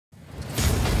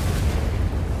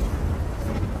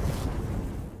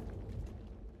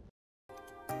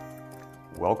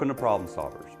Welcome to Problem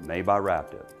Solvers, made by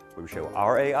Rapta, where we show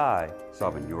our AI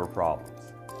solving your problems.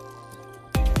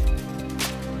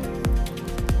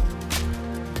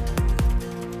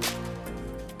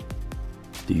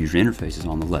 The user interface is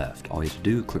on the left. All you have to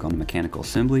do is click on the mechanical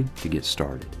assembly to get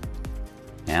started.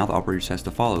 Now the operator just has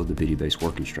to follow the video-based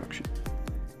work instruction.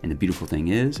 And the beautiful thing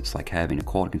is, it's like having a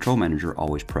quality control manager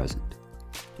always present.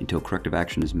 Until corrective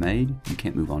action is made, you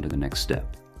can't move on to the next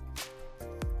step.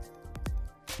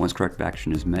 Once corrective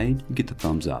action is made, you get the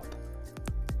thumbs up.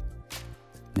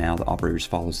 Now the operator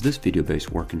just follows this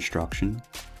video-based work instruction,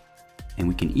 and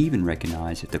we can even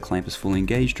recognize if the clamp is fully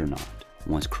engaged or not.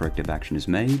 Once corrective action is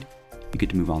made, you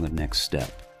get to move on to the next step.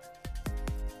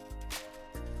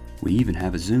 We even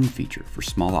have a zoom feature for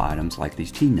smaller items like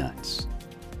these T-nuts.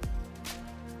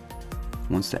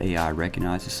 Once the AI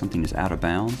recognizes something is out of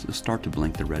bounds, it'll start to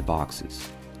blink the red boxes.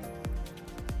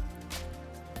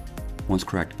 Once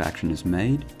corrective action is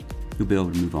made, you'll be able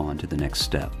to move on to the next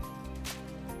step.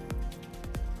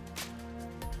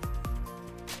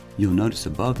 You'll notice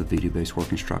above the video-based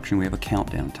work instruction we have a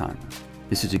countdown timer.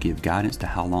 This is to give guidance to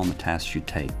how long the task should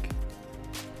take.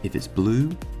 If it's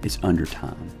blue, it's under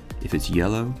time. If it's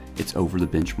yellow, it's over the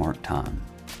benchmark time.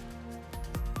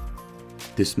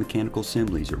 This mechanical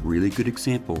assembly is a really good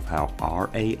example of how our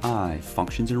AI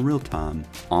functions in real time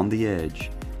on the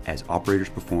edge as operators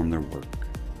perform their work.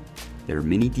 There are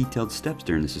many detailed steps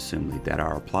during this assembly that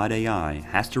our applied AI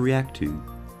has to react to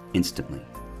instantly.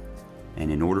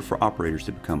 And in order for operators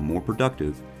to become more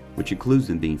productive, which includes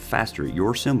them being faster at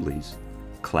your assemblies,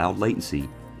 cloud latency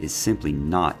is simply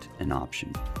not an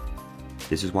option.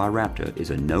 This is why Rapta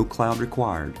is a no cloud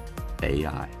required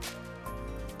AI.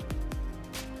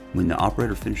 When the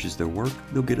operator finishes their work,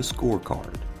 they'll get a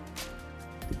scorecard.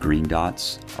 The green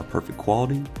dots are perfect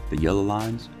quality, the yellow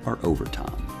lines are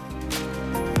overtime.